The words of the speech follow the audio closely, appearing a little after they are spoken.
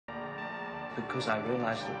because I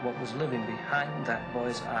realized that what was living behind that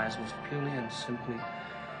boy's eyes was purely and simply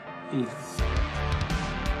evil.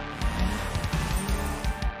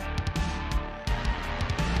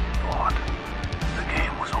 Thought the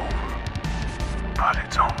game was over, but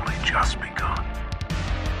it's only just begun.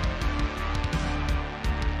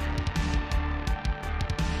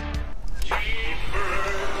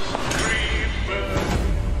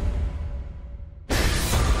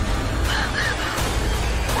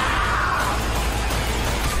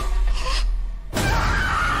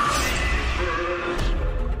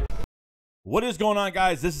 What is going on,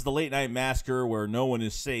 guys? This is the Late Night Massacre where no one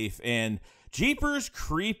is safe, and Jeepers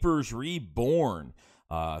Creepers Reborn.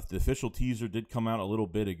 The official teaser did come out a little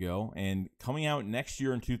bit ago, and coming out next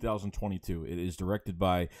year in 2022. It is directed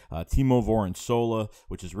by Timo Voronsola,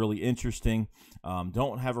 which is really interesting.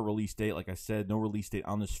 Don't have a release date, like I said, no release date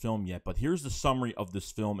on this film yet, but here's the summary of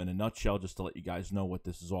this film in a nutshell, just to let you guys know what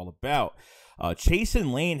this is all about. Chase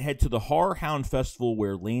and Lane head to the Horror Hound Festival,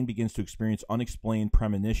 where Lane begins to experience unexplained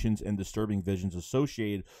premonitions and disturbing visions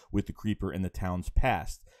associated with the creeper in the town's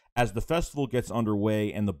past. As the festival gets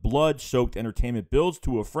underway and the blood-soaked entertainment builds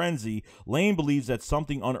to a frenzy, Lane believes that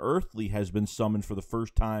something unearthly has been summoned for the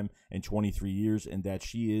first time in 23 years and that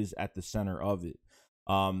she is at the center of it.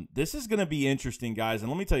 This is going to be interesting, guys,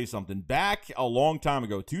 and let me tell you something. Back a long time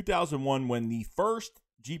ago, 2001, when the first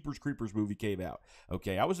Jeepers Creepers movie came out.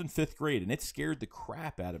 Okay, I was in 5th grade, and it scared the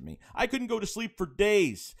crap out of me. I couldn't go to sleep for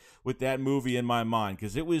days with that movie in my mind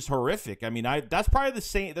because it was horrific. I mean, that's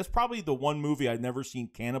probably the one movie I've never seen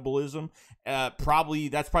cannibalism. That's probably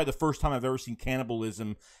the first time I've ever seen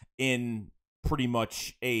cannibalism in pretty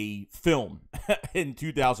much a film in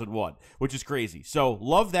 2001, which is crazy. So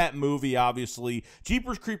love that movie, obviously.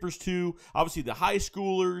 Jeepers Creepers 2, obviously the high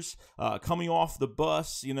schoolers coming off the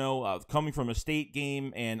bus, you know, coming from a state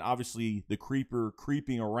game, and obviously the creeper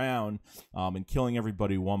creeping around and killing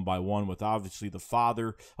everybody one by one, with obviously the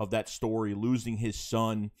father of that story losing his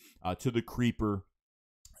son to the creeper,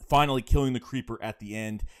 finally killing the creeper at the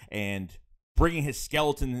end, and bringing his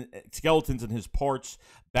skeletons and his parts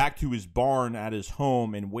back to his barn at his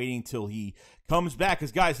home and waiting till he comes back.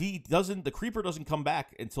 Because, guys, the creeper doesn't come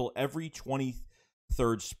back until every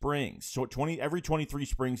 23rd spring. So every 23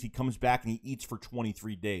 springs he comes back and he eats for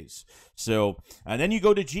 23 days. So, and then you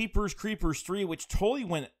go to Jeepers Creepers 3, which totally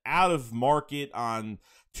went out of market on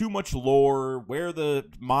too much lore, where the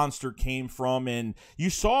monster came from, and you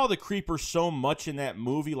saw the creeper so much in that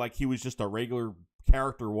movie like he was just a regular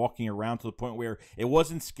character walking around, to the point where it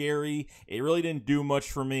wasn't scary. It really didn't do much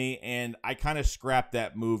for me, and I kind of scrapped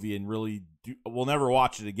that movie and really will never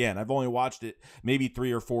watch it again. I've only watched it maybe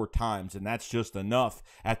 3 or 4 times, and that's just enough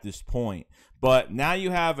at this point. But now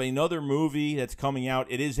you have another movie that's coming out.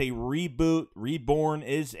 It is a reboot. Reborn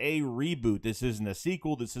is a reboot. This isn't a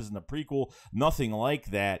sequel. This isn't a prequel. Nothing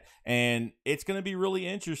like that. And it's going to be really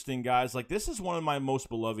interesting, guys. Like, this is one of my most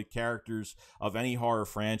beloved characters of any horror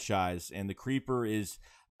franchise. And the creeper is,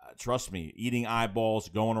 trust me, eating eyeballs,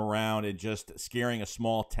 going around and just scaring a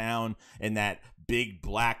small town in that big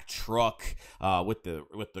black truck with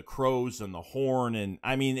the crows and the horn. And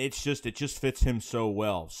I mean, it just fits him so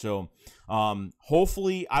well. So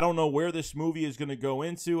hopefully, I don't know where this movie is going to go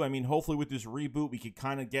into. I mean, hopefully with this reboot, we could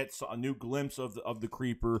kind of get a new glimpse of the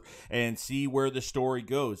creeper and see where the story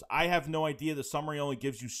goes. I have no idea. The summary only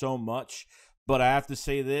gives you so much. But I have to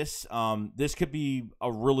say this, this could be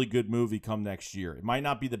a really good movie come next year. It might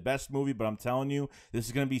not be the best movie, but I'm telling you, this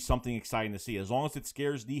is going to be something exciting to see. As long as it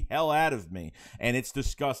scares the hell out of me, and it's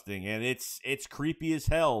disgusting, and it's creepy as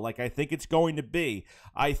hell, like I think it's going to be.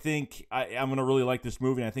 I think I'm going to really like this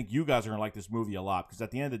movie, and I think you guys are going to like this movie a lot. Because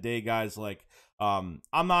at the end of the day, guys, like I'm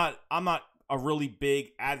not a really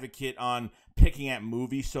big advocate on picking at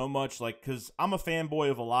movies so much, like, because I'm a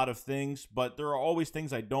fanboy of a lot of things, but there are always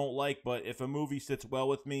things I don't like. But if a movie sits well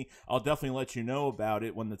with me, I'll definitely let you know about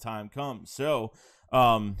it when the time comes. So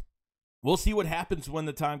we'll see what happens when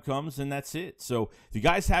the time comes, and that's it. So if you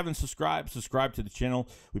guys haven't subscribe to the channel.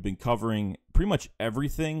 We've been covering pretty much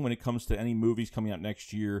everything when it comes to any movies coming out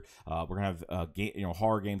next year. We're gonna have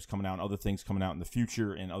horror games coming out, and other things coming out in the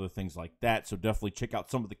future, and other things like that. So definitely check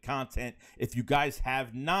out some of the content if you guys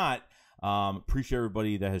have not. Appreciate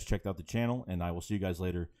everybody that has checked out the channel, and I will see you guys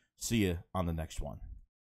later. See you on the next one.